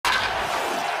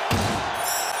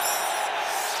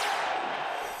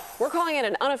We're calling it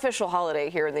an unofficial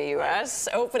holiday here in the U.S.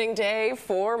 Opening day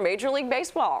for Major League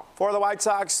Baseball. For the White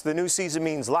Sox, the new season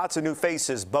means lots of new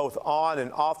faces, both on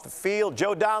and off the field.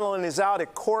 Joe Donnellan is out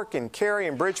at Cork and Cary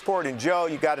and Bridgeport. And Joe,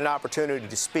 you got an opportunity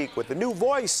to speak with the new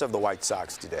voice of the White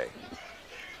Sox today.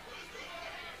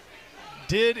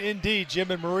 Did indeed,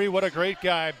 Jim and Marie. What a great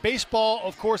guy. Baseball,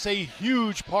 of course, a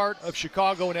huge part of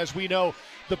Chicago, and as we know,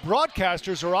 the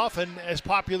broadcasters are often as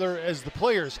popular as the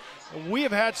players. We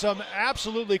have had some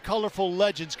absolutely colorful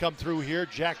legends come through here.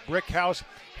 Jack Brickhouse,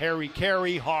 Harry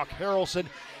Carey, Hawk Harrelson.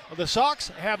 The Sox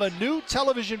have a new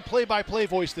television play-by-play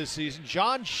voice this season.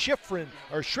 John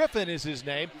Schriffen is his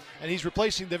name, and he's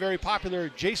replacing the very popular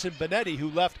Jason Benetti, who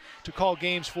left to call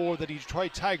games for the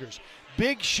Detroit Tigers.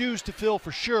 Big shoes to fill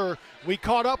for sure. We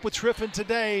caught up with Schriffen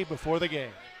today before the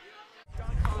game.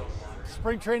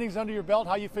 Spring training's under your belt.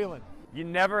 How you feeling? You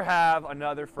never have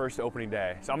another first opening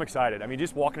day, so I'm excited. I mean,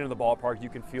 just walking into the ballpark, you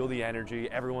can feel the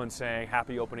energy. Everyone's saying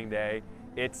happy opening day.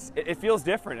 It feels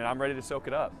different, and I'm ready to soak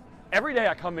it up. Every day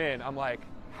I come in, I'm like,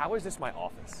 how is this my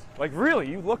office? Like, really,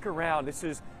 you look around, this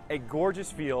is a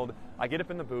gorgeous field. I get up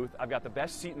in the booth, I've got the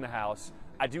best seat in the house.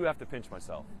 I do have to pinch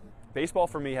myself. Baseball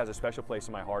for me has a special place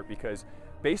in my heart because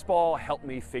baseball helped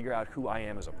me figure out who I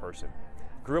am as a person.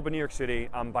 Grew up in New York City,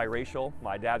 I'm biracial.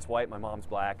 My dad's white, my mom's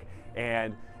black.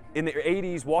 And in the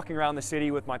 80s, walking around the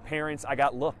city with my parents, I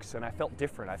got looks and I felt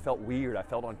different. I felt weird, I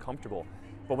felt uncomfortable.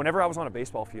 But whenever I was on a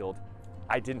baseball field,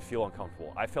 I didn't feel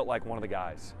uncomfortable. I felt like one of the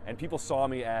guys. And people saw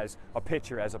me as a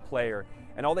pitcher, as a player,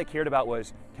 and all they cared about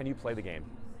was, can you play the game?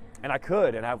 And I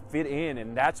could, and I fit in,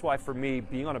 and that's why for me,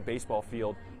 being on a baseball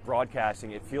field,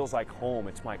 broadcasting, it feels like home.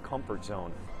 It's my comfort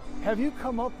zone. Have you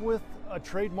come up with a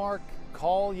trademark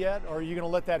call yet, or are you going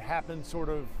to let that happen sort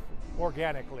of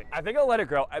organically? I think I'll let it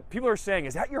grow. People are saying,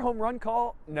 is that your home run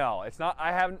call? No, it's not.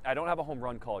 I don't have a home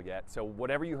run call yet. So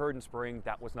whatever you heard in spring,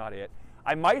 that was not it.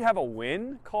 I might have a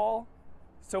win call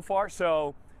so far.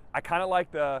 So I kind of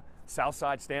like the South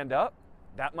Side stand up.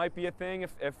 That might be a thing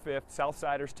if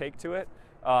Southsiders take to it.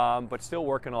 But still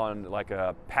working on like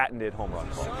a patented home run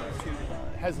call.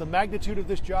 Has the magnitude of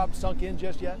this job sunk in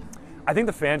just yet? I think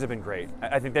the fans have been great.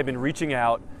 I think they've been reaching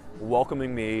out,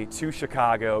 welcoming me to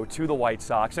Chicago, to the White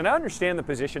Sox, and I understand the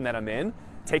position that I'm in,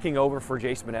 taking over for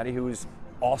Jason Benetti, who is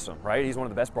awesome, right? He's one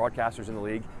of the best broadcasters in the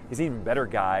league. He's an even better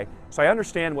guy. So I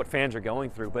understand what fans are going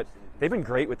through, but they've been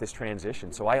great with this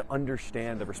transition, so I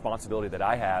understand the responsibility that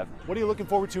I have. What are you looking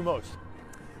forward to most?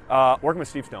 Working with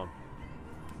Steve Stone.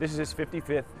 This is his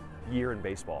 55th year in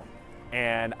baseball,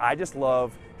 and I just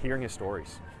love hearing his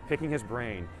stories, picking his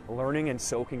brain, learning and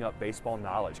soaking up baseball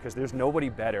knowledge, because there's nobody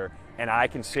better, and I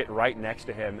can sit right next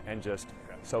to him and just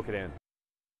soak it in.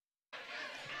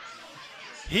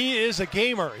 He is a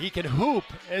gamer. He can hoop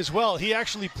as well. He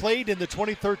actually played in the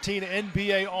 2013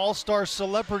 NBA All-Star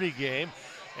Celebrity Game.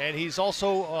 And he's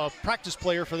also a practice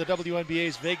player for the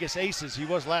WNBA's Vegas Aces. He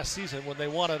was last season when they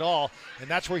won it all, and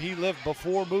that's where he lived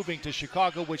before moving to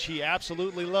Chicago, which he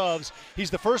absolutely loves. He's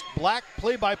the first black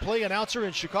play-by-play announcer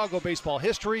in Chicago baseball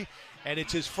history, and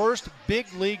it's his first big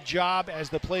league job as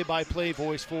the play-by-play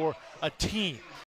voice for a team.